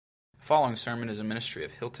following sermon is a ministry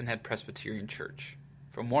of Hilton Head Presbyterian Church.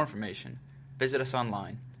 For more information, visit us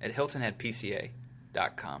online at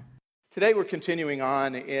hiltonheadpca.com. Today we're continuing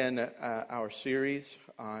on in our series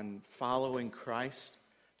on following Christ.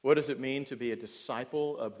 What does it mean to be a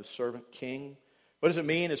disciple of the servant king? What does it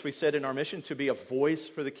mean, as we said in our mission, to be a voice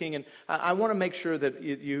for the king? And I want to make sure that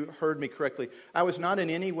you heard me correctly. I was not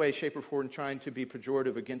in any way, shape, or form trying to be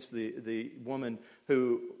pejorative against the woman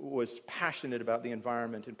who was passionate about the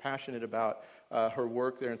environment and passionate about her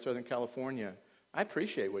work there in Southern California. I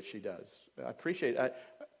appreciate what she does.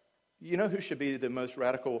 You know who should be the most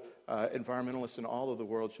radical environmentalists in all of the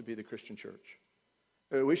world should be the Christian church.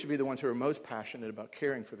 We should be the ones who are most passionate about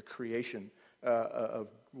caring for the creation of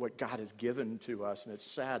what God has given to us. And it's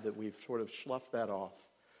sad that we've sort of sloughed that off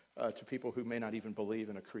to people who may not even believe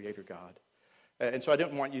in a creator God. And so I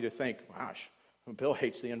didn't want you to think, gosh, Bill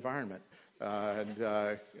hates the environment.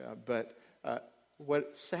 But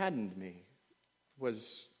what saddened me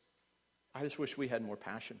was I just wish we had more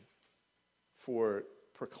passion for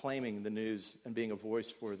proclaiming the news and being a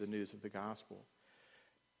voice for the news of the gospel.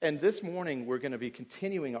 And this morning, we're going to be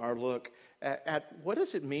continuing our look at what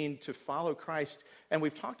does it mean to follow Christ. And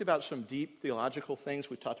we've talked about some deep theological things.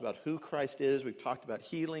 We've talked about who Christ is. We've talked about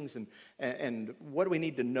healings and what do we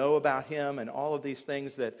need to know about him and all of these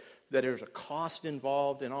things that there's a cost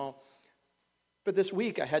involved and all. But this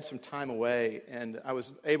week, I had some time away, and I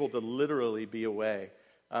was able to literally be away.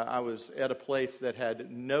 I was at a place that had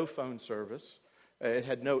no phone service. It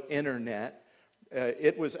had no internet.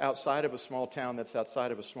 It was outside of a small town that's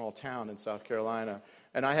outside of a small town in South Carolina.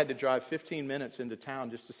 And I had to drive 15 minutes into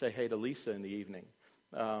town just to say hey to Lisa in the evening.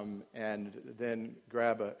 And then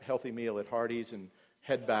grab a healthy meal at Hardee's and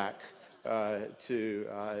head back to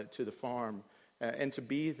the farm. And to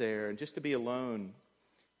be there and just to be alone.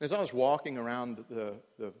 As I was walking around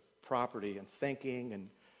the property and thinking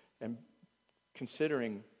and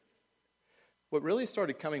considering, what really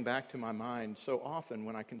started coming back to my mind so often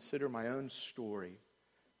when I consider my own story,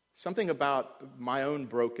 something about my own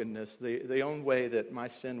brokenness, the own way that my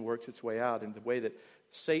sin works its way out and the way that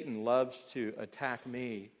Satan loves to attack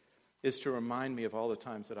me is to remind me of all the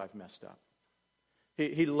times that I've messed up.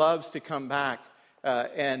 He loves to come back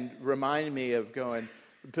and remind me of going,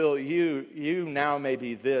 Bill, you now may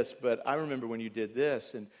be this, but I remember when you did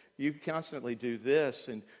this, and you constantly do this,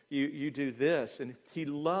 and you do this. And he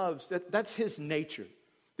loves, that's his nature.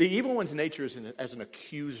 The evil one's nature is as an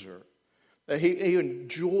accuser. He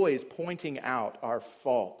enjoys pointing out our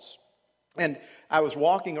faults. And I was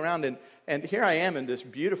walking around, and here I am in this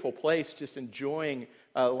beautiful place, just enjoying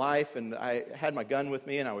life. And I had my gun with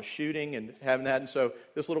me, and I was shooting and having that. And so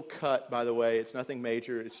this little cut, by the way, it's nothing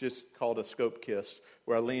major. It's just called a scope kiss,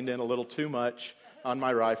 where I leaned in a little too much on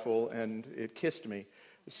my rifle, and it kissed me.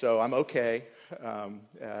 So I'm okay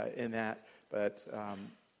in that. But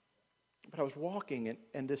I was walking,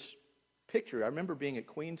 and this picture, I remember being at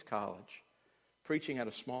Queens College, preaching at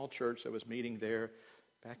a small church that was meeting there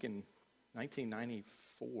back in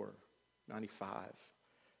 1994, 95.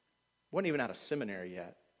 Wasn't even out of seminary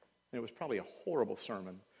yet. And it was probably a horrible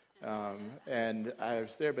sermon. And I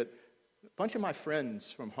was there, but a bunch of my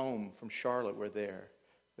friends from home, from Charlotte, were there.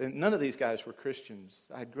 And none of these guys were Christians.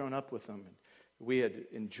 I'd grown up with them. And we had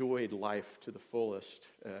enjoyed life to the fullest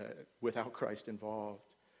without Christ involved.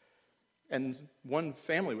 And one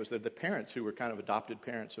family was there. The parents, who were kind of adopted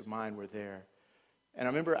parents of mine, were there. And I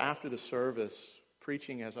remember after the service,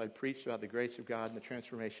 preaching as I preached about the grace of God and the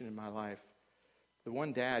transformation in my life, the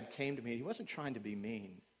one dad came to me. He wasn't trying to be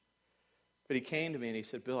mean, but he came to me and he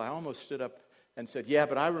said, Bill, I almost stood up and said, yeah,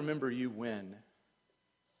 but I remember you when.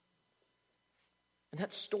 And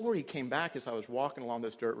that story came back as I was walking along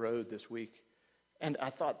this dirt road this week. And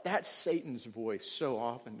I thought, that's Satan's voice so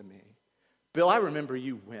often to me. Bill, I remember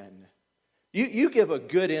you when. You give a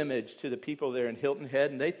good image to the people there in Hilton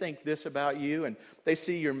Head, and they think this about you, and they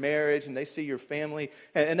see your marriage, and they see your family,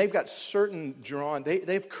 and they've got certain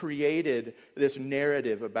they've created this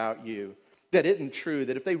narrative about you that isn't true,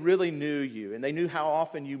 that if they really knew you, and they knew how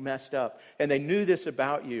often you messed up, and they knew this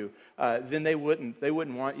about you, then they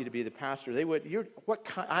wouldn't want you to be the pastor.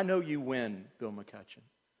 I know you when, Bill McCutcheon.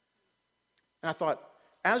 And I thought,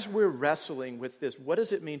 as we're wrestling with this, what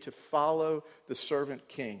does it mean to follow the servant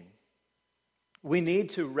king? We need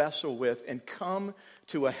to wrestle with and come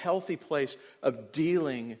to a healthy place of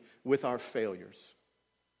dealing with our failures,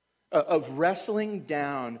 of wrestling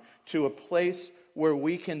down to a place where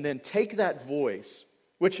we can then take that voice,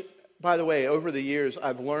 which, by the way, over the years,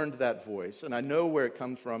 I've learned that voice, and I know where it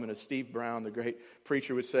comes from, and as Steve Brown, the great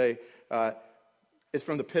preacher, would say, it's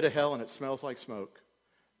from the pit of hell and it smells like smoke.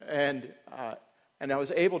 And I was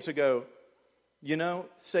able to go, You know,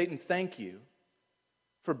 Satan, thank you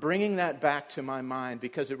for bringing that back to my mind,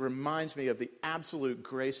 because it reminds me of the absolute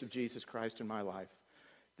grace of Jesus Christ in my life.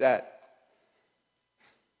 That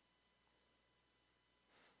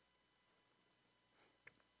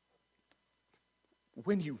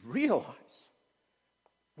when you realize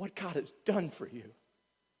what God has done for you,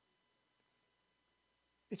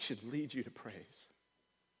 it should lead you to praise.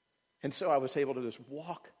 And so I was able to just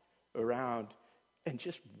walk around and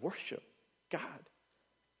just worship God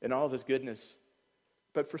and all of His goodness.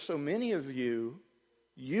 But for so many of you,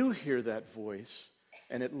 you hear that voice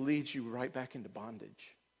and it leads you right back into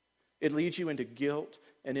bondage. It leads you into guilt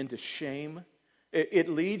and into shame. It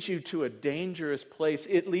leads you to a dangerous place.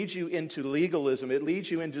 It leads you into legalism. It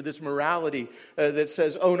leads you into this morality that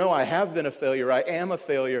says, oh no, I have been a failure. I am a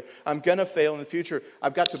failure. I'm going to fail in the future.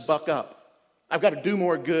 I've got to buck up. I've got to do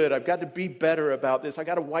more good. I've got to be better about this. I've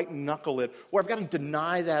got to white knuckle it. Or I've got to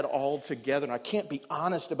deny that altogether. And I can't be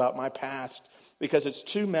honest about my past because it's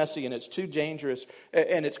too messy and it's too dangerous.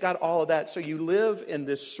 And it's got all of that. So you live in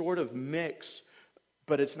this sort of mix,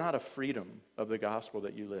 but it's not a freedom of the gospel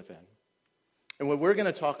that you live in. And what we're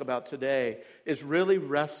going to talk about today is really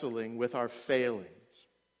wrestling with our failings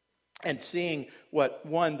and seeing what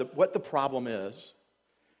the problem is,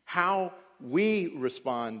 how we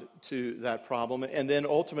respond to that problem, and then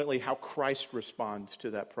ultimately how Christ responds to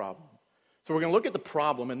that problem. So we're going to look at the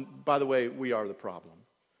problem, and by the way, we are the problem.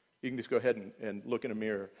 You can just go ahead and look in a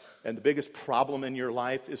mirror, and the biggest problem in your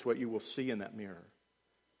life is what you will see in that mirror.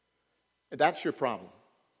 And that's your problem.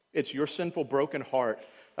 It's your sinful, broken heart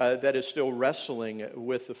that is still wrestling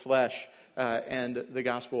with the flesh and the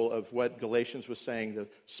gospel of what Galatians was saying, the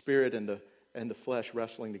spirit and the flesh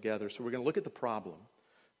wrestling together. So we're going to look at the problem.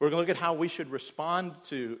 We're going to look at how we should respond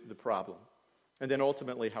to the problem, and then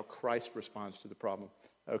ultimately how Christ responds to the problem.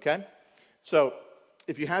 Okay? So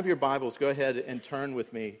if you have your Bibles, go ahead and turn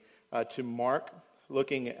with me to Mark,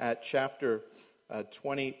 looking at chapter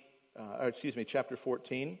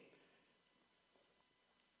 14.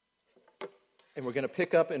 And we're going to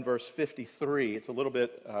pick up in verse 53. It's a little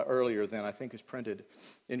bit earlier than I think is printed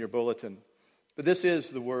in your bulletin. But this is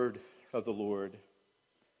the word of the Lord.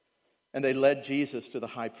 And they led Jesus to the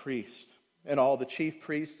high priest. And all the chief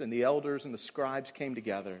priests and the elders and the scribes came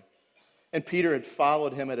together. And Peter had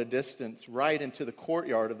followed him at a distance right into the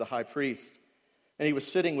courtyard of the high priest. And he was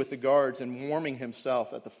sitting with the guards and warming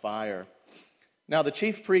himself at the fire. Now the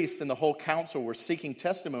chief priests and the whole council were seeking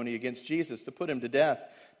testimony against Jesus to put him to death,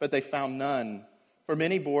 but they found none. For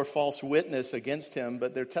many bore false witness against him,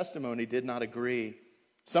 but their testimony did not agree.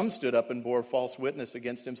 Some stood up and bore false witness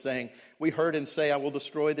against him, saying, we heard him say, I will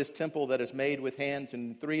destroy this temple that is made with hands.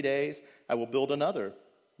 In 3 days I will build another,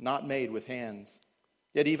 not made with hands.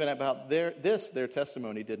 Yet even about their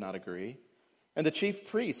testimony did not agree. And the chief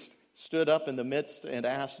priest stood up in the midst and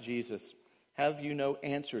asked Jesus, have you no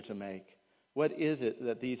answer to make? What is it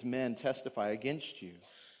that these men testify against you?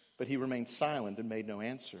 But he remained silent and made no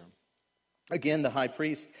answer. Again, the high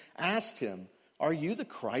priest asked him, are you the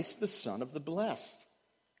Christ, the Son of the Blessed?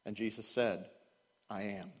 And Jesus said, I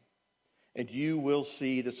am. And you will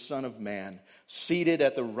see the Son of Man seated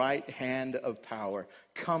at the right hand of power,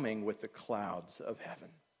 coming with the clouds of heaven.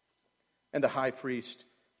 And the high priest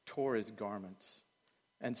tore his garments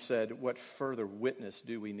and said, what further witness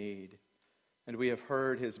do we need? And we have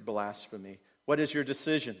heard his blasphemy. What is your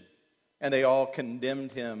decision? And they all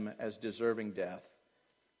condemned him as deserving death.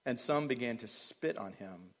 And some began to spit on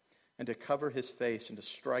him and to cover his face and to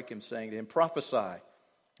strike him, saying to him, prophesy.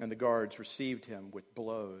 And the guards received him with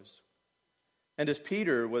blows. And as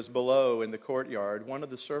Peter was below in the courtyard, one of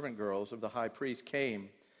the servant girls of the high priest came,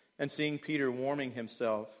 and seeing Peter warming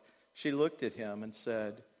himself, she looked at him and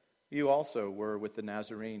said, you also were with the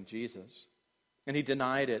Nazarene Jesus. And he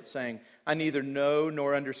denied it, saying, I neither know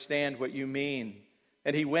nor understand what you mean.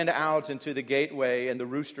 And he went out into the gateway, and the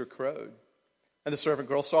rooster crowed. And the servant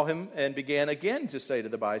girl saw him and began again to say to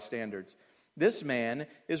the bystanders, this man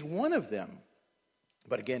is one of them.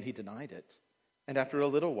 But again he denied it. And after a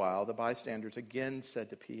little while, the bystanders again said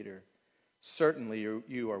to Peter, certainly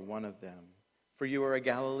you are one of them, for you are a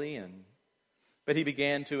Galilean. But he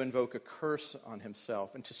began to invoke a curse on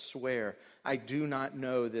himself and to swear, I do not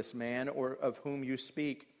know this man or of whom you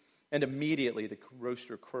speak. And immediately the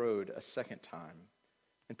rooster crowed a second time.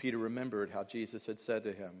 And Peter remembered how Jesus had said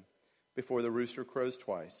to him, before the rooster crows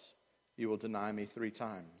twice, you will deny me 3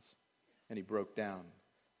 times. And he broke down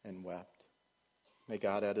and wept. May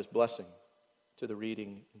God add his blessing to the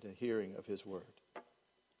reading and the hearing of his word.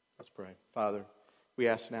 Let's pray. Father, we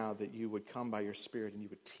ask now that you would come by your Spirit and you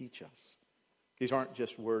would teach us. These aren't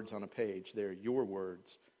just words on a page. They're your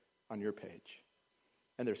words on your page.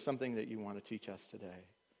 And there's something that you want to teach us today.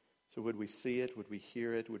 So would we see it? Would we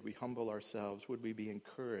hear it? Would we humble ourselves? Would we be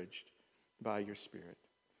encouraged by your Spirit?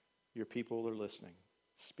 Your people are listening.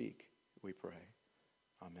 Speak, we pray.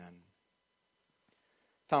 Amen.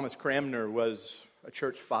 Thomas Cranmer was a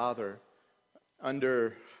church father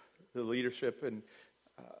under the leadership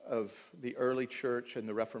of the early church and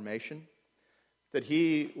the Reformation. That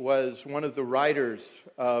he was one of the writers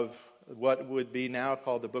of what would be now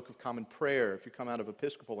called the Book of Common Prayer, if you come out of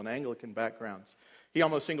Episcopal and Anglican backgrounds. He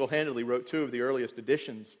almost single-handedly wrote two of the earliest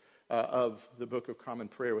editions of the Book of Common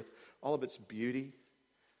Prayer with all of its beauty,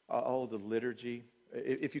 all of the liturgy.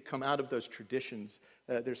 If you come out of those traditions,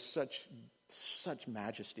 there's such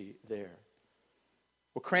majesty there.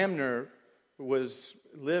 Well, Cranmer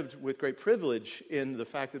lived with great privilege in the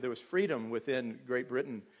fact that there was freedom within Great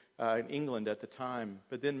Britain and England at the time.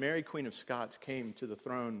 But then Mary, Queen of Scots, came to the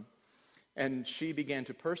throne, and she began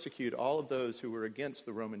to persecute all of those who were against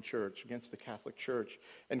the Roman Church, against the Catholic Church,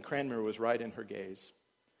 and Cranmer was right in her gaze.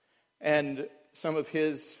 And some of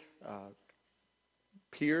his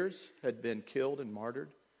peers had been killed and martyred,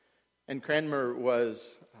 and Cranmer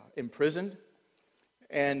was imprisoned.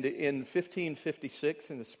 And in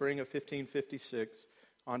 1556, in the spring of 1556,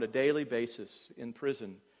 on a daily basis in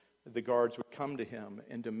prison, the guards would come to him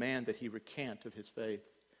and demand that he recant of his faith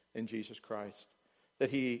in Jesus Christ, that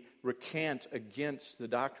he recant against the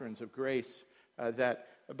doctrines of grace that,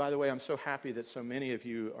 by the way, I'm so happy that so many of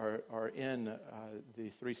you are in the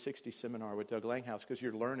 360 seminar with Doug Langhouse, because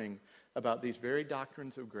you're learning about these very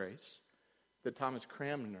doctrines of grace that Thomas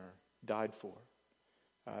Cranmer died for.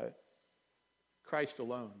 Christ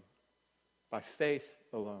alone, by faith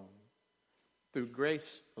alone, through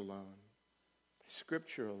grace alone, by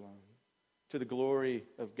Scripture alone, to the glory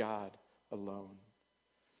of God alone.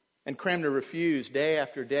 And Cranmer refused day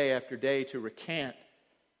after day after day to recant,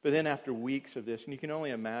 but then after weeks of this, and you can only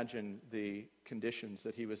imagine the conditions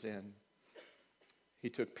that he was in, he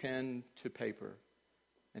took pen to paper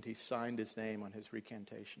and he signed his name on his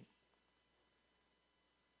recantation.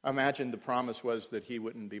 I imagine the promise was that he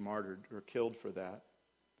wouldn't be martyred or killed for that.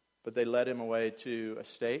 But they led him away to a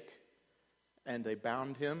stake, and they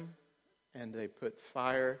bound him, and they put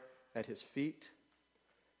fire at his feet.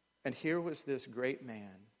 And here was this great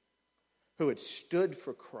man who had stood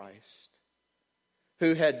for Christ,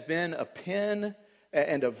 who had been a pen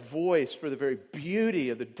and a voice for the very beauty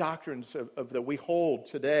of the doctrines of that we hold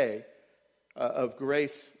today of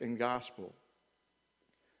grace and gospel.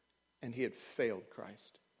 And he had failed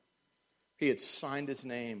Christ. He had signed his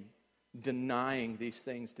name denying these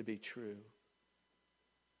things to be true.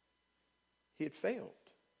 He had failed.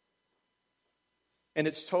 And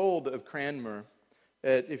it's told of Cranmer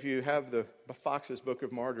that if you have the Fox's Book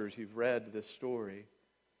of Martyrs, you've read this story,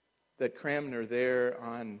 that Cranmer there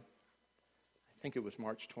on, I think it was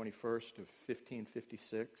March 21st of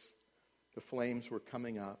 1556, the flames were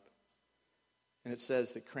coming up. And it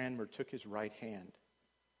says that Cranmer took his right hand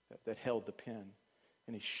that held the pen,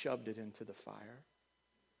 and he shoved it into the fire.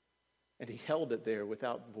 And he held it there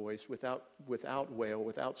without voice, without wail,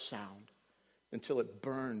 without sound, until it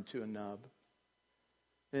burned to a nub.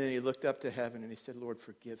 And then he looked up to heaven and he said, "Lord,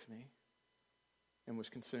 forgive me," and was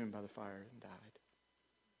consumed by the fire and died.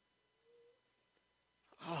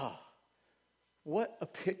 What a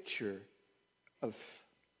picture of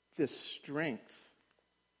this strength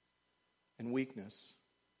and weakness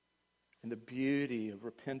and the beauty of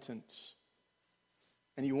repentance.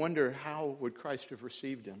 And you wonder, how would Christ have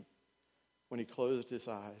received him when he closed his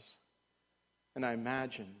eyes? And I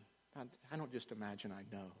imagine, I don't just imagine, I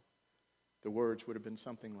know, the words would have been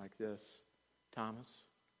something like this: "Thomas,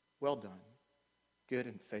 well done, good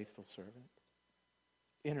and faithful servant.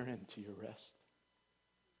 Enter into your rest."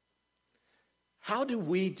 How do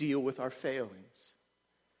we deal with our failings?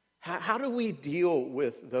 How do we deal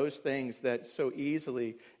with those things that so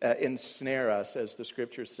easily ensnare us, as the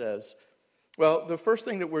Scripture says? Well, the first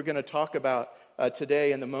thing that we're going to talk about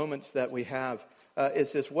today in the moments that we have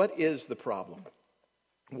is this: what is the problem?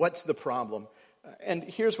 What's the problem? And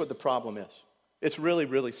here's what the problem is. It's really,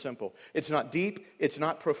 really simple. It's not deep, it's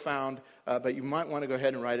not profound, but you might want to go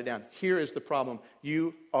ahead and write it down. Here is the problem: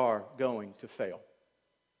 you are going to fail.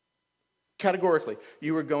 Categorically,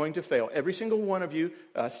 you are going to fail. Every single one of you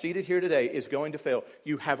seated here today is going to fail.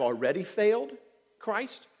 You have already failed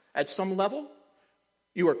Christ at some level.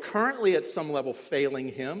 You are currently at some level failing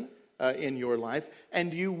him in your life,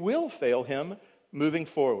 and you will fail him moving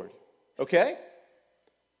forward. Okay?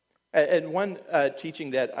 And one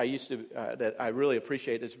teaching that I used to that I really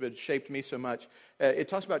appreciate, has been shaped me so much. It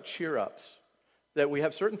talks about cheer-ups. That we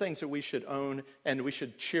have certain things that we should own and we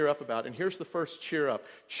should cheer up about. And here's the first cheer up.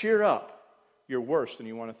 Cheer up you're worse than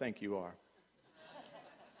you want to think you are.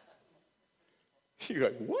 You're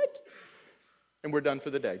like, what? And we're done for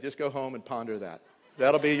the day. Just go home and ponder that.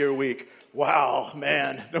 That'll be your week. Wow,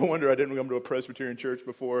 man, no wonder I didn't come to a Presbyterian church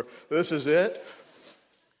before. This is it?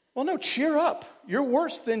 Well, no, cheer up. You're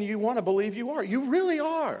worse than you want to believe you are. You really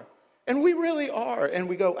are. And we really are. And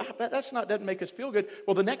we go, doesn't make us feel good.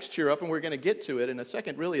 Well, the next cheer up, and we're going to get to it in a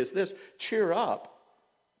second, really is this. Cheer up.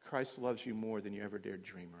 Christ loves you more than you ever dared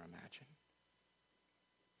dream or imagine.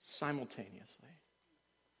 Simultaneously.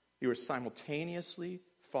 You are simultaneously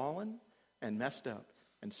fallen and messed up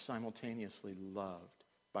and simultaneously loved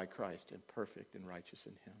by Christ and perfect and righteous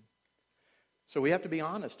in Him. So we have to be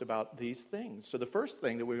honest about these things. So the first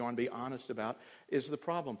thing that we want to be honest about is the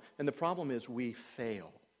problem. And the problem is we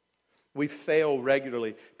fail. We fail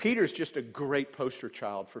regularly. Peter's just a great poster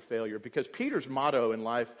child for failure because Peter's motto in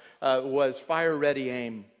life was fire, ready,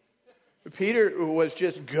 aim. Peter was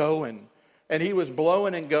just going. And he was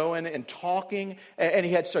blowing and going and talking, and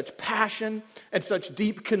he had such passion and such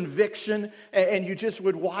deep conviction, and you just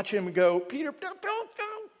would watch him go, Peter, don't go.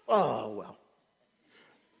 Oh, well.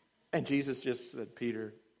 And Jesus just said,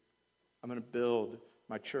 Peter, I'm going to build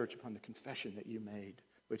my church upon the confession that you made,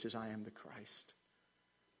 which is I am the Christ.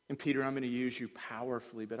 And Peter, I'm going to use you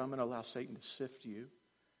powerfully, but I'm going to allow Satan to sift you.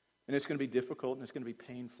 And it's going to be difficult and it's going to be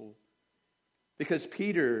painful. Because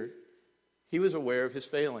Peter, he was aware of his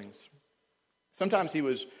failings. Sometimes he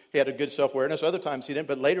had a good self-awareness, other times he didn't,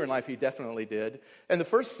 but later in life he definitely did. And the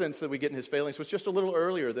first sense that we get in his failings was just a little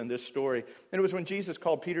earlier than this story. And it was when Jesus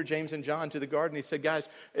called Peter, James, and John to the garden. He said, guys,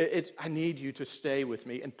 I need you to stay with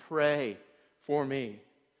me and pray for me.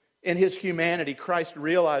 In his humanity, Christ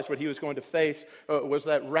realized what he was going to face was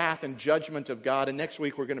that wrath and judgment of God. And next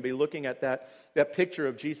week we're going to be looking at that picture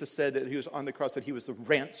of Jesus said that he was on the cross, that he was the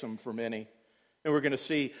ransom for many. And we're going to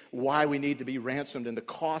see why we need to be ransomed and the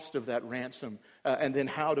cost of that ransom. And then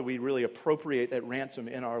how do we really appropriate that ransom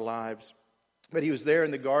in our lives. But he was there in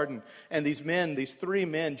the garden. And these three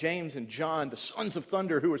men, James and John, the sons of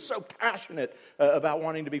thunder, who were so passionate about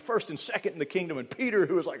wanting to be first and second in the kingdom. And Peter,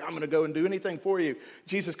 who was like, I'm going to go and do anything for you.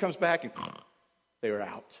 Jesus comes back and they were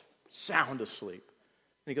out, sound asleep.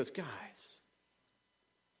 And he goes, guys,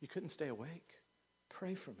 you couldn't stay awake.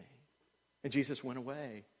 Pray for me. And Jesus went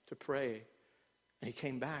away to pray. And he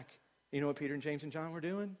came back. You know what Peter and James and John were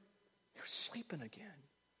doing? They were sleeping again.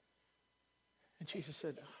 And Jesus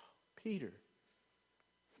said, Peter, the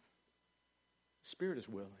spirit is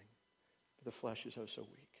willing, but the flesh is oh so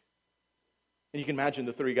weak. And you can imagine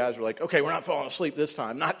the three guys were like, okay, we're not falling asleep this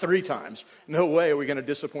time. Not 3 times. No way are we going to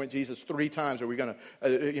disappoint Jesus 3 times. Are we going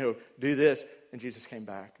to do this? And Jesus came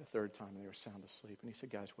back a 3rd time and they were sound asleep. And he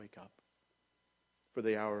said, guys, wake up. For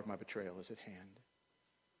the hour of my betrayal is at hand.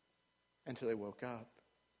 Until they woke up.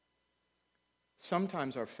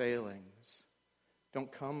 Sometimes our failings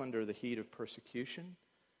don't come under the heat of persecution.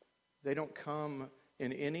 They don't come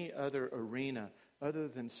in any other arena other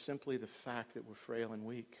than simply the fact that we're frail and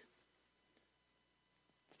weak.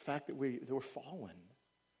 The fact that we're fallen.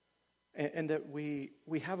 And that we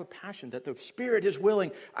have a passion, that the spirit is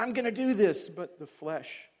willing. I'm going to do this, but the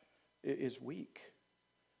flesh is weak.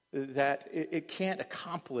 That it can't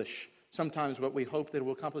accomplish sometimes what we hope that it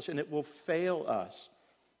will accomplish, and it will fail us.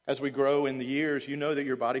 As we grow in the years, you know that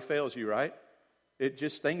your body fails you, right?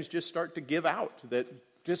 Things just start to give out. That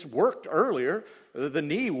just worked earlier. The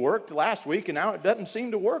knee worked last week, and now it doesn't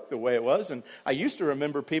seem to work the way it was. And I used to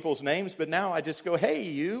remember people's names, but now I just go, hey,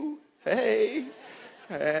 you, hey.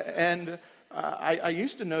 And I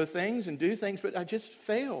used to know things and do things, but I just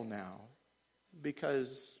fail now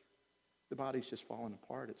because the body's just fallen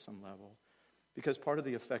apart at some level. Because part of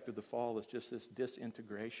the effect of the fall is just this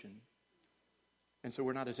disintegration. And so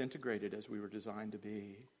we're not as integrated as we were designed to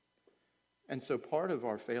be. And so part of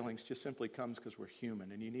our failings just simply comes because we're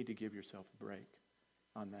human, and you need to give yourself a break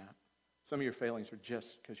on that. Some of your failings are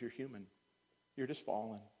just because you're human. You're just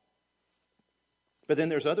fallen. But then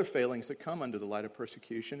there's other failings that come under the light of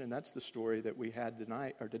persecution, and that's the story that we had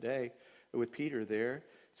today with Peter there. It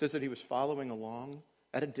says that he was following along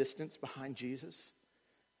at a distance behind Jesus.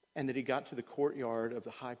 And that he got to the courtyard of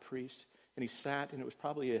the high priest, and he sat, and it was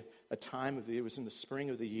probably a time it was in the spring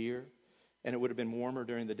of the year, and it would have been warmer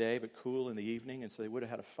during the day, but cool in the evening, and so they would have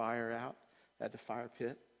had a fire out at the fire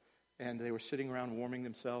pit, and they were sitting around warming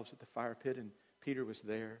themselves at the fire pit, and Peter was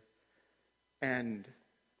there, and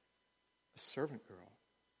a servant girl,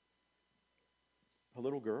 a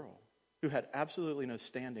little girl, who had absolutely no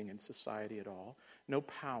standing in society at all, no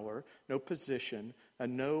power, no position,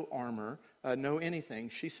 no armor, no anything.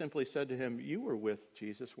 She simply said to him, you were with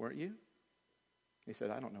Jesus, weren't you? He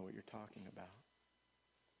said, I don't know what you're talking about.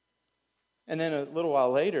 And then a little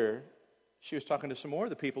while later, she was talking to some more of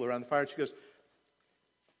the people around the fire. She goes,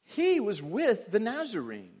 he was with the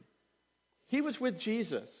Nazarene. He was with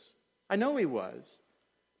Jesus. I know he was.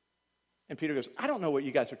 And Peter goes, I don't know what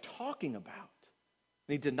you guys are talking about.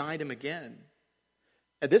 And he denied him again.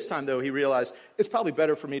 At this time, though, he realized it's probably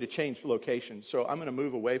better for me to change location. So I'm going to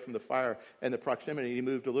move away from the fire and the proximity. He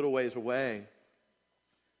moved a little ways away.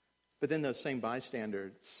 But then those same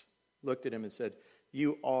bystanders looked at him and said,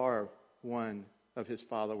 you are one of his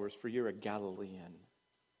followers, for you're a Galilean.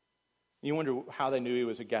 You wonder how they knew he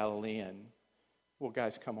was a Galilean. Well,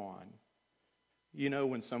 guys, come on. You know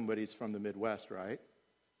when somebody's from the Midwest, right?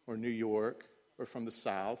 Or New York, or from the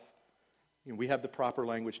South. You know, we have the proper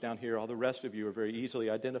language down here. All the rest of you are very easily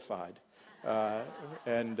identified.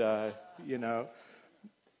 You know.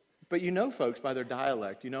 But you know folks by their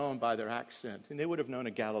dialect. You know them by their accent. And they would have known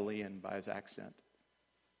a Galilean by his accent.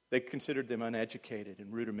 They considered them uneducated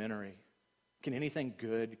and rudimentary. Can anything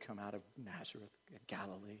good come out of Nazareth,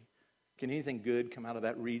 Galilee? Can anything good come out of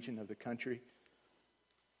that region of the country?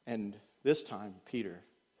 And this time, Peter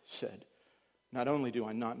said, not only do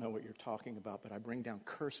I not know what you're talking about, but I bring down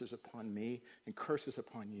curses upon me and curses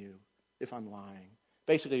upon you if I'm lying.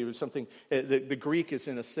 Basically, it was something, the Greek is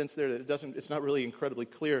in a sense there that it's not really incredibly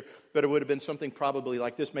clear, but it would have been something probably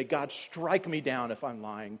like this. May God strike me down if I'm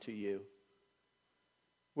lying to you.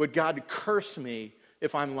 Would God curse me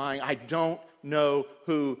if I'm lying? I don't know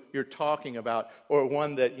who you're talking about. Or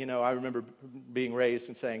one that, I remember being raised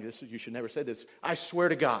and saying, you should never say this. I swear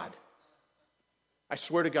to God,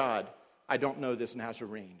 I don't know this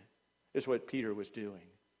Nazarene, is what Peter was doing.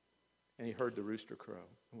 And he heard the rooster crow.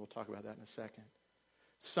 And we'll talk about that in a second.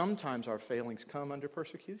 Sometimes our failings come under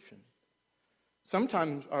persecution.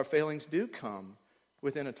 Sometimes our failings do come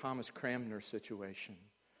within a Thomas Cranmer situation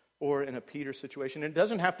or in a Peter situation. And it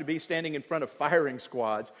doesn't have to be standing in front of firing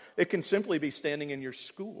squads. It can simply be standing in your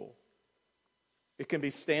school. It can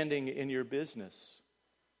be standing in your business.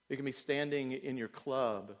 It can be standing in your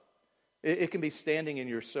club. It can be standing in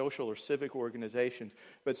your social or civic organizations,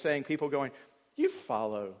 but saying, people going, you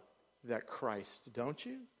follow that Christ, don't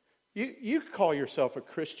you? You call yourself a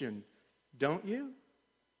Christian, don't you?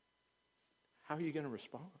 How are you going to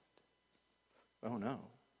respond? Oh, no.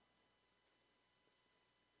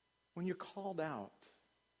 When you're called out,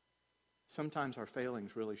 sometimes our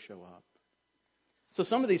failings really show up. So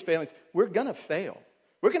some of these failings, we're going to fail.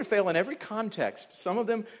 We're going to fail in every context. Some of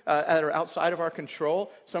them that are outside of our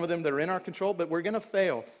control, some of them that are in our control, but we're going to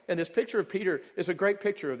fail. And this picture of Peter is a great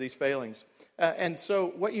picture of these failings. And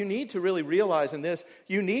so what you need to really realize in this,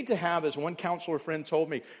 you need to have, as one counselor friend told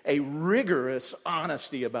me, a rigorous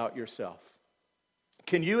honesty about yourself.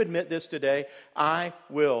 Can you admit this today? I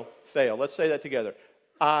will fail. Let's say that together.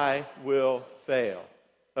 I will fail.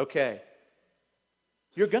 Okay.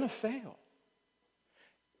 You're going to fail.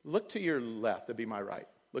 Look to your left. That'd be my right.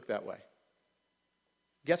 Look that way.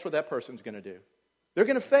 Guess what that person's going to do? They're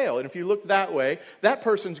going to fail. And if you look that way, that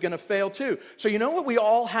person's going to fail too. So you know what we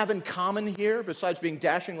all have in common here, besides being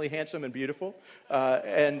dashingly handsome and beautiful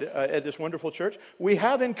and at this wonderful church? We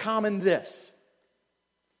have in common this.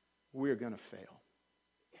 We're going to fail.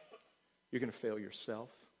 You're going to fail yourself.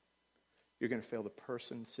 You're going to fail the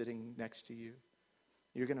person sitting next to you.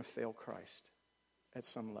 You're going to fail Christ at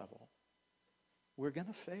some level. We're going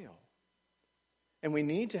to fail. And we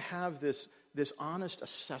need to have this honest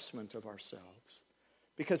assessment of ourselves.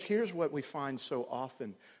 Because here's what we find so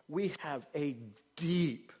often. We have a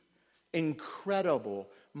deep, incredible,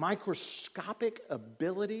 microscopic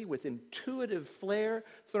ability with intuitive flair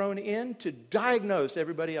thrown in to diagnose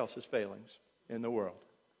everybody else's failings in the world.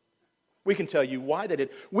 We can tell you why they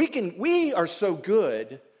did. We are so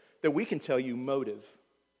good that we can tell you motive.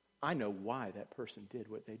 I know why that person did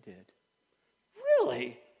what they did.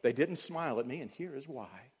 Really? They didn't smile at me, and here is why.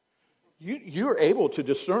 You're able to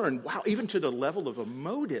discern, wow, even to the level of a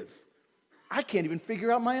motive. I can't even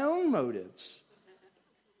figure out my own motives.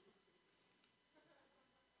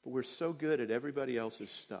 But we're so good at everybody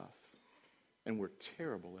else's stuff, and we're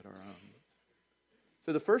terrible at our own.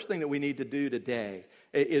 So the first thing that we need to do today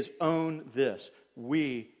is own this.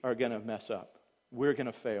 We are going to mess up. We're going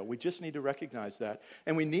to fail. We just need to recognize that.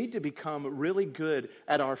 And we need to become really good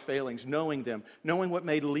at our failings, knowing them, knowing what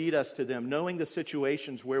may lead us to them, knowing the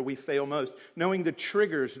situations where we fail most, knowing the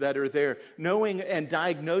triggers that are there, knowing and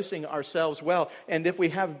diagnosing ourselves well. And if we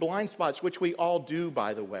have blind spots, which we all do,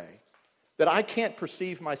 by the way, that I can't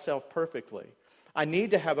perceive myself perfectly. I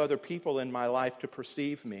need to have other people in my life to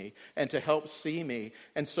perceive me and to help see me.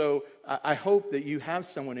 And so I hope that you have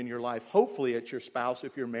someone in your life. Hopefully it's your spouse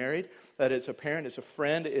if you're married, that it's a parent, it's a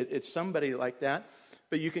friend, it's somebody like that.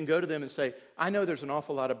 But you can go to them and say, I know there's an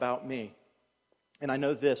awful lot about me. And I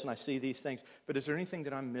know this, and I see these things, but is there anything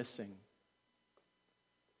that I'm missing?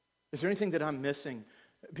 Is there anything that I'm missing?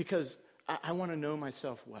 Because I want to know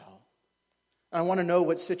myself well. I want to know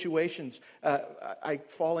what situations I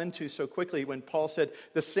fall into so quickly when Paul said,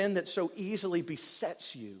 the sin that so easily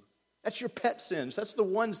besets you. That's your pet sins. That's the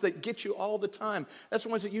ones that get you all the time. That's the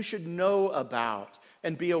ones that you should know about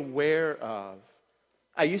and be aware of.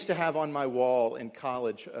 I used to have on my wall in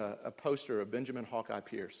college a poster of Benjamin Hawkeye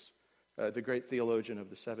Pierce, the great theologian of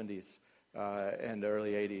the 70s and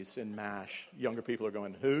early 80s in MASH. Younger people are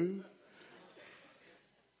going, who?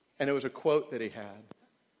 And it was a quote that he had.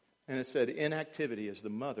 And it said, inactivity is the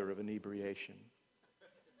mother of inebriation.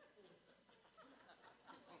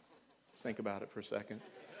 Just think about it for a second.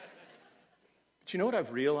 But you know what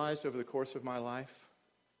I've realized over the course of my life?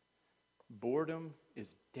 Boredom is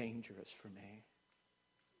dangerous for me.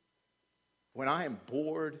 When I am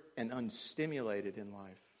bored and unstimulated in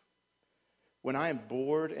life, when I am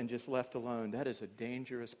bored and just left alone, that is a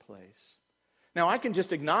dangerous place. Now, I can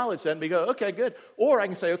just acknowledge that and go, okay, good. Or I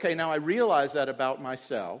can say, okay, now I realize that about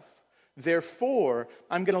myself. Therefore,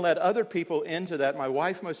 I'm going to let other people into that, my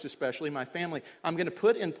wife most especially, my family. I'm going to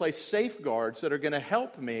put in place safeguards that are going to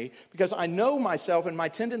help me because I know myself and my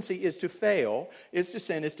tendency is to fail, is to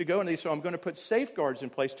sin, is to go into these. So I'm going to put safeguards in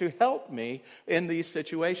place to help me in these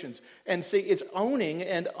situations. And see, it's owning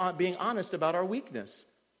and being honest about our weakness.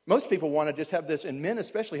 Most people want to just have this, and men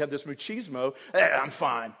especially have this machismo, I'm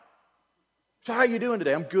fine. So how are you doing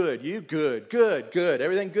today? I'm good. You? Good, good, good.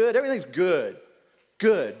 Everything good? Everything's good.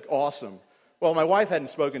 Good, awesome. Well, my wife hadn't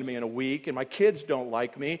spoken to me in a week, and my kids don't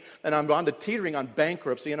like me, and I'm on the teetering on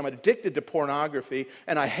bankruptcy, and I'm addicted to pornography,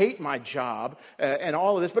 and I hate my job, and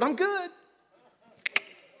all of this, but I'm good.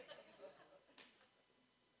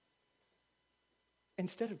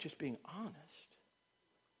 Instead of just being honest,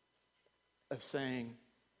 of saying,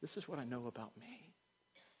 this is what I know about me.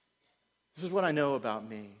 This is what I know about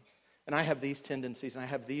me. And I have these tendencies, and I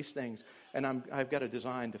have these things, and I've got a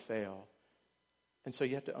design to fail. And so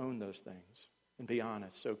you have to own those things and be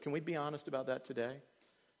honest. So can we be honest about that today?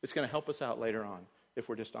 It's going to help us out later on if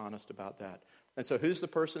we're just honest about that. And so who's the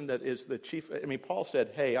person that is the chief? I mean, Paul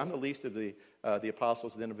said, hey, I'm the least of the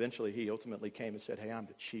apostles. Then eventually he ultimately came and said, hey, I'm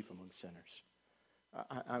the chief among sinners.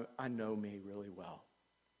 I know me really well.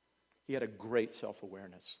 He had a great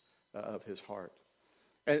self-awareness of his heart.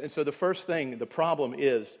 And so the first thing, the problem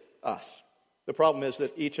is us. The problem is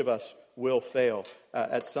that each of us will fail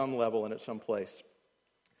at some level and at some place.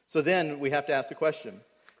 So then we have to ask the question,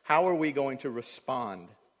 how are we going to respond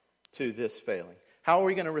to this failing? How are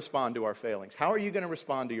we going to respond to our failings? How are you going to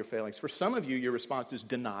respond to your failings? For some of you, your response is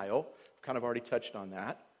denial. I've kind of already touched on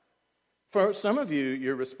that. For some of you,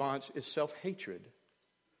 your response is self-hatred.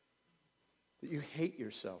 That you hate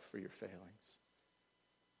yourself for your failings.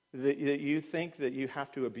 That you think that you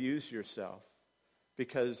have to abuse yourself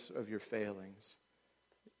because of your failings.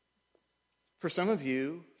 For some of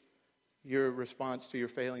you, your response to your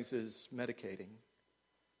failings is medicating.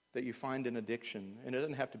 That you find an addiction. And it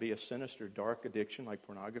doesn't have to be a sinister, dark addiction like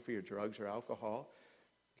pornography or drugs or alcohol.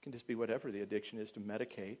 It can just be whatever the addiction is to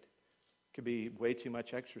medicate. It could be way too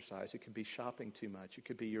much exercise. It could be shopping too much. It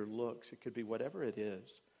could be your looks. It could be whatever it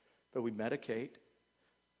is. But we medicate.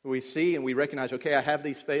 We see and we recognize, okay, I have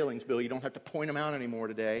these failings, Bill. You don't have to point them out anymore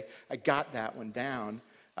today. I got that one down.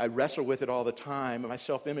 I wrestle with it all the time. My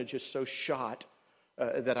self-image is so shot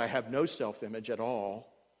that I have no self-image at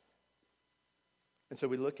all. And so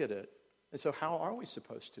we look at it. And so how are we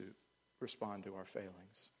supposed to respond to our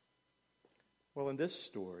failings? Well, in this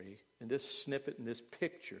story, in this snippet, in this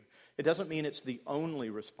picture, it doesn't mean it's the only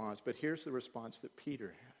response, but here's the response that Peter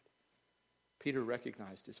had. Peter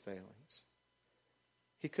recognized his failings.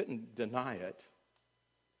 He couldn't deny it.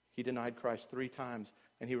 He denied Christ 3 times,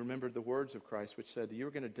 and he remembered the words of Christ, which said,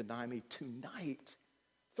 you're going to deny me tonight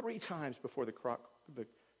 3 times before the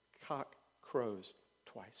cock crows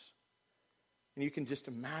twice. And you can just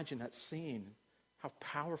imagine that scene, how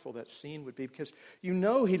powerful that scene would be, because you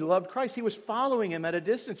know he loved Christ. He was following him at a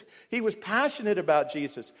distance. He was passionate about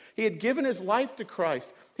Jesus. He had given his life to Christ.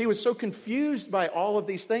 He was so confused by all of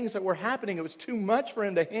these things that were happening. It was too much for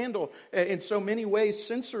him to handle in so many ways,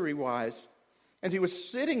 sensory-wise. And he was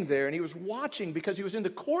sitting there and he was watching because he was in the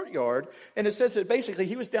courtyard. And it says that basically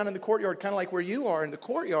he was down in the courtyard, kind of like where you are in the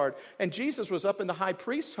courtyard. And Jesus was up in the high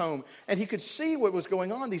priest's home. And he could see what was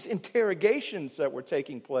going on, these interrogations that were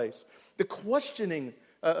taking place. The questioning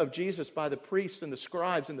of Jesus by the priests and the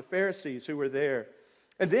scribes and the Pharisees who were there.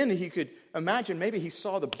 And then he could imagine maybe he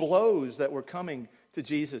saw the blows that were coming to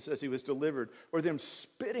Jesus as he was delivered. Or them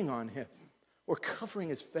spitting on him. Or covering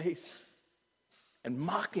his face. And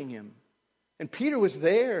mocking him. And Peter was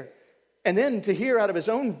there, And then to hear out of his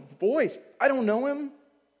own voice, I don't know him.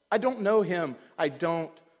 I don't know him. I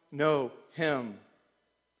don't know him.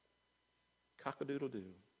 Cock-a-doodle-doo.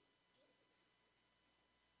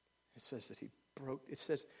 It says that he broke, it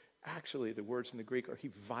says, actually the words in the Greek are he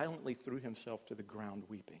violently threw himself to the ground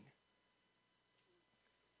weeping.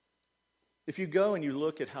 If you go and you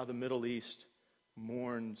look at how the Middle East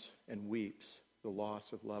mourns and weeps the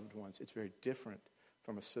loss of loved ones, it's very different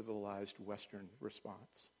from a civilized Western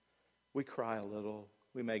response. We cry a little,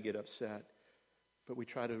 we may get upset, but we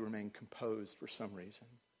try to remain composed for some reason.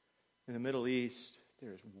 In the Middle East,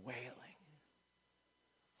 there is wailing.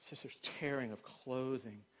 It says there's tearing of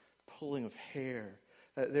clothing, pulling of hair.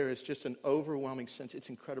 There is just an overwhelming sense. It's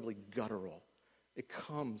incredibly guttural. It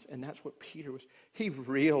comes, and that's what Peter was. He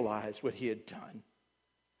realized what he had done.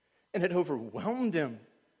 And it overwhelmed him.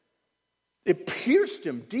 It pierced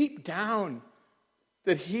him deep down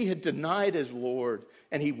that he had denied his Lord,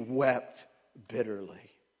 and he wept bitterly.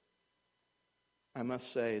 I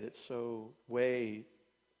must say that so way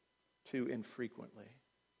too infrequently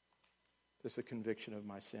does the conviction of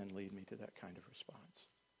my sin lead me to that kind of response.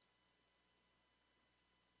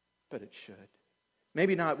 But it should.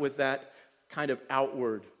 Maybe not with that kind of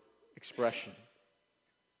outward expression,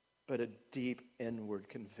 but a deep inward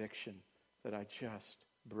conviction that I just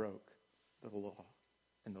broke the law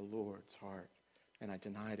and the Lord's heart, and I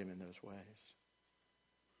denied him in those ways.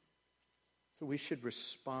 So we should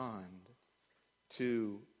respond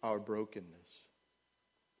to our brokenness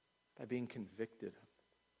by being convicted of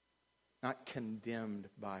it, not condemned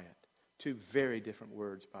by it. Two very different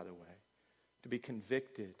words, by the way. To be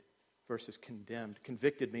convicted versus condemned.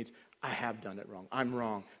 Convicted means I have done it wrong. I'm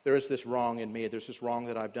wrong. There is this wrong in me. There's this wrong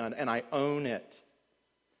that I've done, and I own it.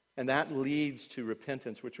 And that leads to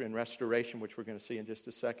repentance, which in restoration, which we're going to see in just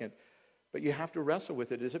a second. But you have to wrestle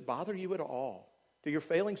with it. Does it bother you at all? Do your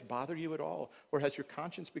failings bother you at all? Or has your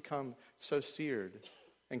conscience become so seared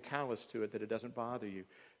and callous to it that it doesn't bother you?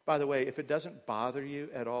 By the way, if it doesn't bother you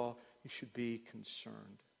at all, you should be concerned.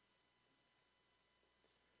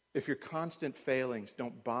 If your constant failings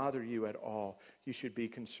don't bother you at all, you should be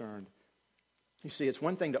concerned. You see, it's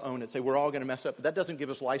one thing to own it, say we're all going to mess up, but that doesn't give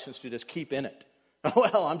us license to just keep in it.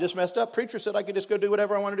 Well, I'm just messed up. Preacher said I could just go do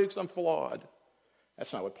whatever I want to do because I'm flawed.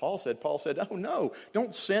 That's not what Paul said. Paul said, oh no,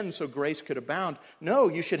 don't sin so grace could abound. No,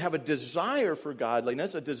 you should have a desire for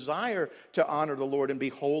godliness, a desire to honor the Lord and be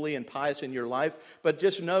holy and pious in your life, but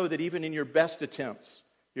just know that even in your best attempts,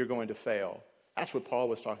 you're going to fail. That's what Paul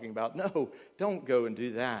was talking about. No, don't go and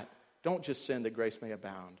do that. Don't just sin that grace may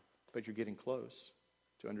abound, but you're getting close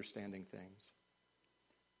to understanding things.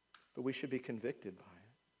 But we should be convicted by it.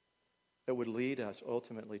 That would lead us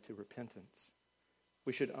ultimately to repentance.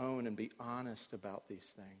 We should own and be honest about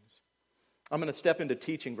these things. I'm going to step into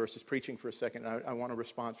teaching versus preaching for a second. I want a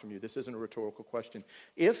response from you. This isn't a rhetorical question.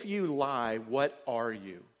 If you lie, what are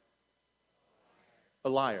you? A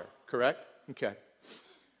liar, correct? Okay.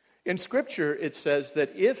 In Scripture, it says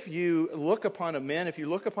that if you look upon a man, if you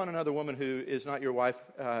look upon another woman who is not your wife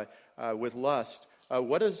with lust,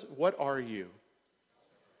 what are you?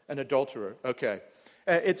 An adulterer. Okay.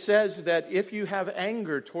 It says that if you have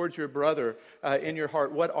anger towards your brother in your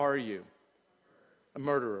heart, what are you? A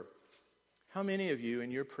murderer. How many of you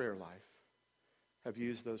in your prayer life have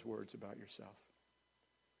used those words about yourself?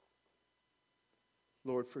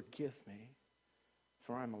 Lord, forgive me,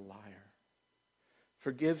 for I'm a liar.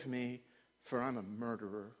 Forgive me, for I'm a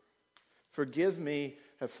murderer. Forgive me,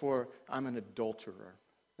 for I'm an adulterer.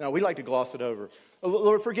 Now, we like to gloss it over.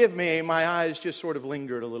 Lord, forgive me, my eyes just sort of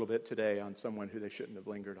lingered a little bit today on someone who they shouldn't have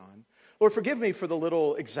lingered on. Lord, forgive me for the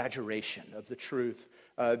little exaggeration of the truth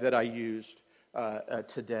that I used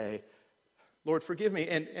today. Lord, forgive me.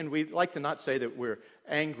 And we like to not say that we're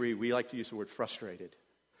angry. We like to use the word frustrated.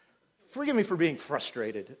 Forgive me for being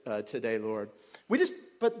frustrated today, Lord.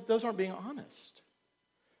 But those aren't being honest.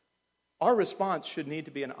 Our response should need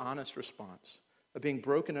to be an honest response of being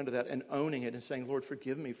broken under that and owning it and saying, Lord,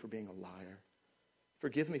 forgive me for being a liar.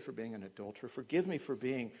 Forgive me for being an adulterer. Forgive me for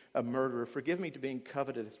being a murderer. Forgive me for being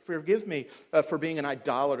covetous. Forgive me for being an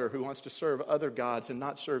idolater who wants to serve other gods and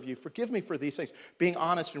not serve you. Forgive me for these things. Being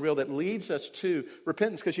honest and real, that leads us to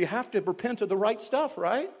repentance, because you have to repent of the right stuff,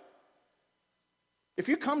 right? If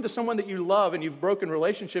you come to someone that you love and you've broken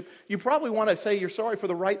relationship, you probably want to say you're sorry for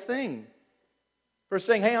the right thing. For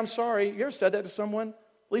saying, hey, I'm sorry. You ever said that to someone?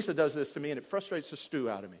 Lisa does this to me, and it frustrates the stew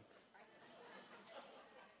out of me.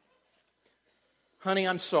 Honey,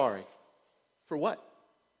 I'm sorry. For what?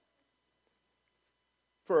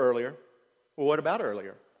 For earlier. Well, what about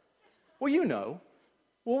earlier? Well, you know.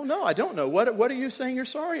 Well, no, I don't know. What are you saying you're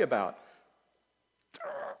sorry about?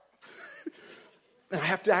 And I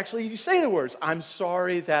have to actually say the words, I'm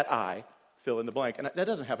sorry that I fill in the blank. And that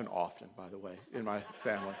doesn't happen often, by the way, in my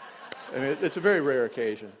family. I mean, it's a very rare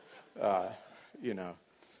occasion.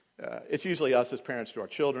 It's usually us as parents to our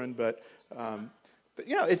children, but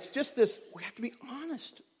it's just this, we have to be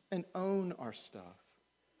honest and own our stuff.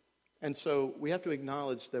 And so we have to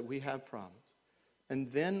acknowledge that we have problems.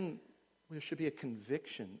 And then there should be a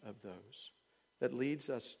conviction of those that leads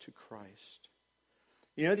us to Christ.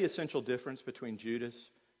 You know the essential difference between Judas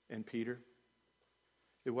and Peter?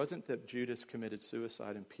 It wasn't that Judas committed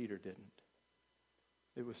suicide and Peter didn't.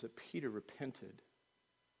 It was that Peter repented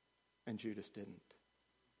and Judas didn't.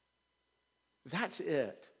 That's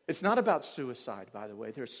it. It's not about suicide, by the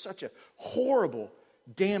way. There's such a horrible,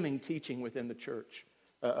 damning teaching within the church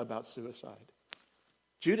about suicide.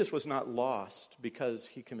 Judas was not lost because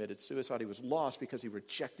he committed suicide. He was lost because he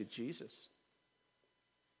rejected Jesus.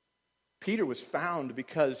 Peter was found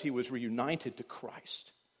because he was reunited to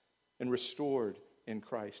Christ and restored in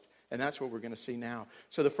Christ. And that's what we're going to see now.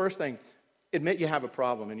 So the first thing, admit you have a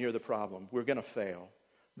problem and you're the problem. We're going to fail.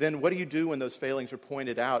 Then what do you do when those failings are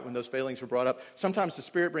pointed out, when those failings are brought up? Sometimes the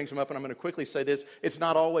Spirit brings them up, and I'm going to quickly say this. It's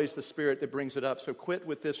not always the Spirit that brings it up. So quit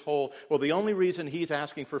with this whole, well, the only reason he's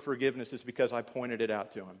asking for forgiveness is because I pointed it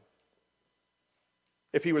out to him.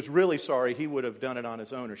 If he was really sorry, he would have done it on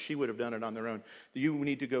his own, or she would have done it on their own. You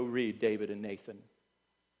need to go read David and Nathan.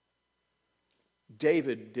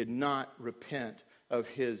 David did not repent of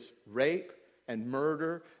his rape and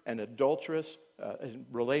murder and adulterous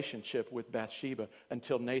relationship with Bathsheba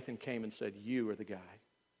until Nathan came and said, you are the guy.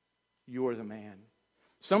 You're the man.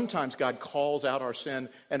 Sometimes God calls out our sin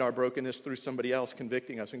and our brokenness through somebody else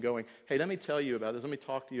convicting us and going, hey, let me tell you about this. Let me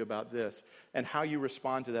talk to you about this. And how you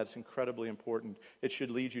respond to that is incredibly important. It should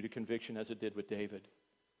lead you to conviction as it did with David.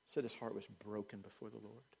 He said his heart was broken before the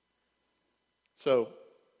Lord. So,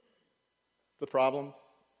 the problem,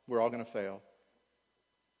 we're all going to fail.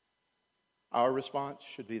 Our response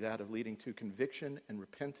should be that of leading to conviction and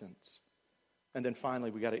repentance. And then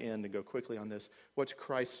finally, we got to end and go quickly on this. What's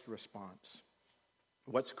Christ's response?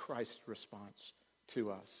 What's Christ's response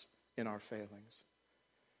to us in our failings?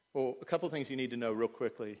 Well, a couple of things you need to know real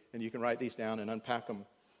quickly, and you can write these down and unpack them.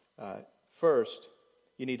 First,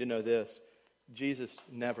 you need to know this. Jesus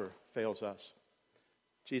never fails us.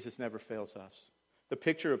 Jesus never fails us. The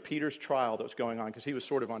picture of Peter's trial that was going on, because he was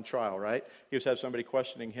sort of on trial, right? He was having somebody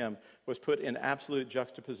questioning him, was put in absolute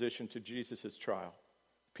juxtaposition to Jesus' trial.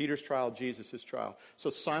 Peter's trial, Jesus' trial. So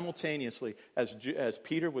simultaneously, as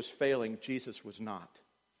Peter was failing, Jesus was not.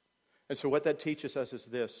 And so what that teaches us is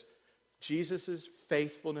this. Jesus'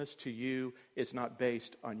 faithfulness to you is not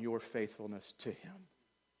based on your faithfulness to him.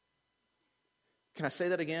 Can I say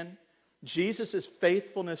that again? Jesus'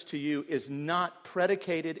 faithfulness to you is not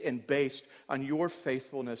predicated and based on your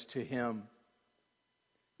faithfulness to him.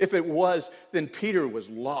 If it was, then Peter was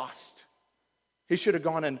lost. He should have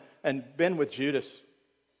gone and been with Judas.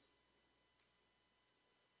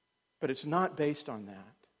 But it's not based on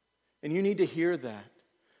that. And you need to hear that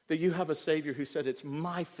you have a Savior who said, it's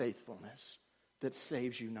my faithfulness that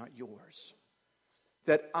saves you, not yours.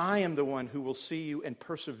 That I am the one who will see you and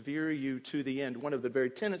persevere you to the end. One of the very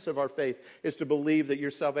tenets of our faith is to believe that your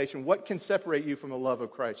salvation, what can separate you from the love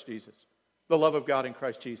of Christ Jesus? The love of God in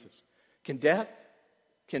Christ Jesus. Can death?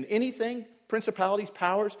 Can anything? Principalities,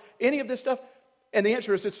 powers, any of this stuff? And the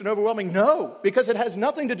answer is it's an overwhelming no, because it has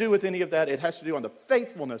nothing to do with any of that. It has to do on the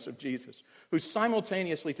faithfulness of Jesus, who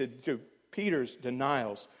simultaneously to Peter's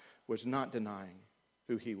denials was not denying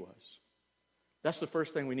who he was. That's the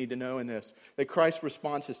first thing we need to know in this. That Christ's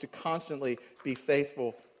response is to constantly be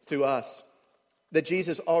faithful to us. That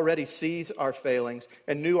Jesus already sees our failings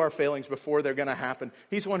and knew our failings before they're going to happen.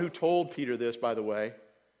 He's the one who told Peter this, by the way.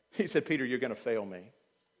 He said, Peter, you're going to fail me.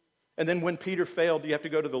 And then when Peter failed, you have to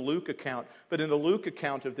go to the Luke account. But in the Luke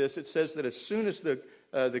account of this, it says that as soon as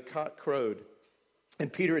the cock crowed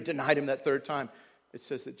and Peter had denied him that third time, it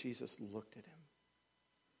says that Jesus looked at him.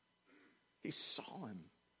 He saw him.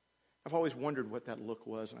 I've always wondered what that look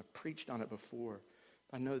was, and I've preached on it before.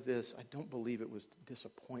 I know this, I don't believe it was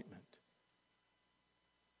disappointment.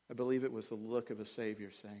 I believe it was the look of a Savior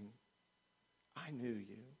saying, I knew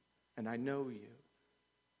you, and I know you.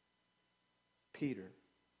 Peter,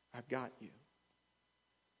 I've got you.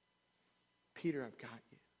 Peter, I've got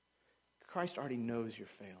you. Christ already knows your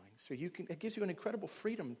failings. So it gives you an incredible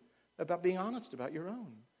freedom about being honest about your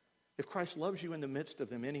own. If Christ loves you in the midst of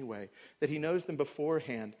them anyway, that he knows them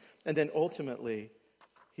beforehand, and then ultimately,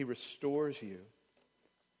 he restores you.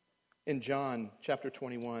 In John chapter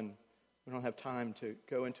 21, we don't have time to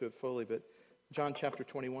go into it fully, but John chapter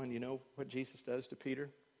 21, you know what Jesus does to Peter?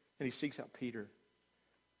 And he seeks out Peter.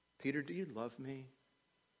 Peter, do you love me?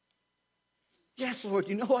 Yes, Lord,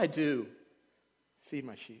 you know I do. Feed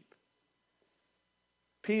my sheep.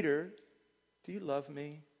 Peter, do you love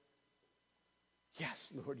me?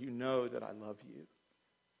 Yes, Lord, you know that I love you.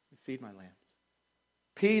 Feed my lambs.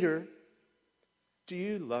 Peter, do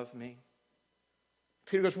you love me?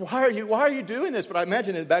 Peter goes, why are you doing this? But I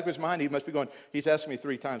imagine in the back of his mind, he must be going, he's asked me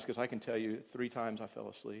 3 times, because I can tell you 3 times I fell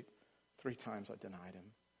asleep. 3 times I denied him.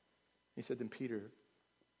 He said, then Peter,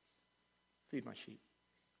 feed my sheep.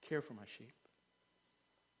 Care for my sheep.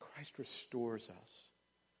 Christ restores us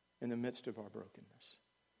in the midst of our brokenness.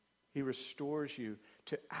 He restores you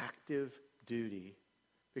to active duty.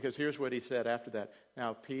 Because here's what he said after that.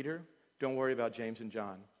 Now, Peter, don't worry about James and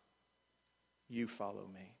John. You follow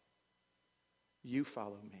me. You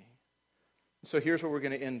follow me. So here's what we're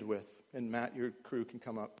going to end with. And Matt, your crew can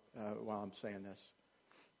come up while I'm saying this.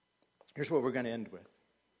 Here's what we're going to end with.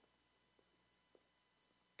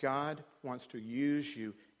 God wants to use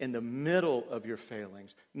you in the middle of your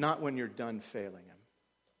failings, not when you're done failing him.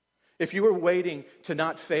 If you are waiting to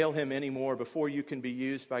not fail him anymore before you can be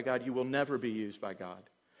used by God, you will never be used by God.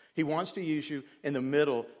 He wants to use you in the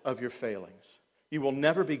middle of your failings. You will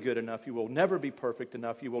never be good enough. You will never be perfect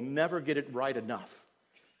enough. You will never get it right enough.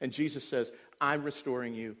 And Jesus says, I'm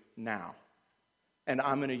restoring you now. And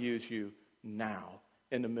I'm going to use you now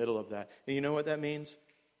in the middle of that. And you know what that means?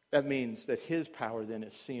 That means that his power then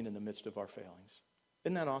is seen in the midst of our failings.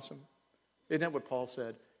 Isn't that awesome? Isn't that what Paul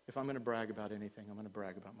said? If I'm going to brag about anything, I'm going to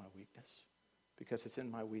brag about my weakness. Because it's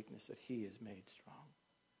in my weakness that he is made strong.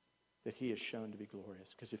 That he is shown to be glorious.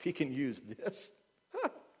 Because if he can use this,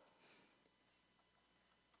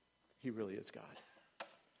 he really is God.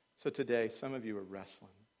 So today, some of you are wrestling.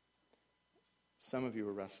 Some of you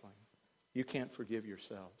are wrestling. You can't forgive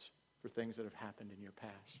yourselves for things that have happened in your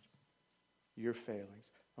past. Your failings.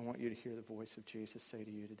 I want you to hear the voice of Jesus say to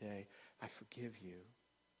you today, I forgive you.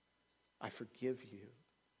 I forgive you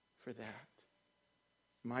for that.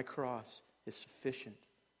 My cross is sufficient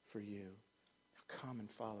for you. Now come and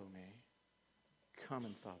follow me. Come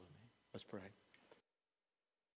and follow me. Let's pray.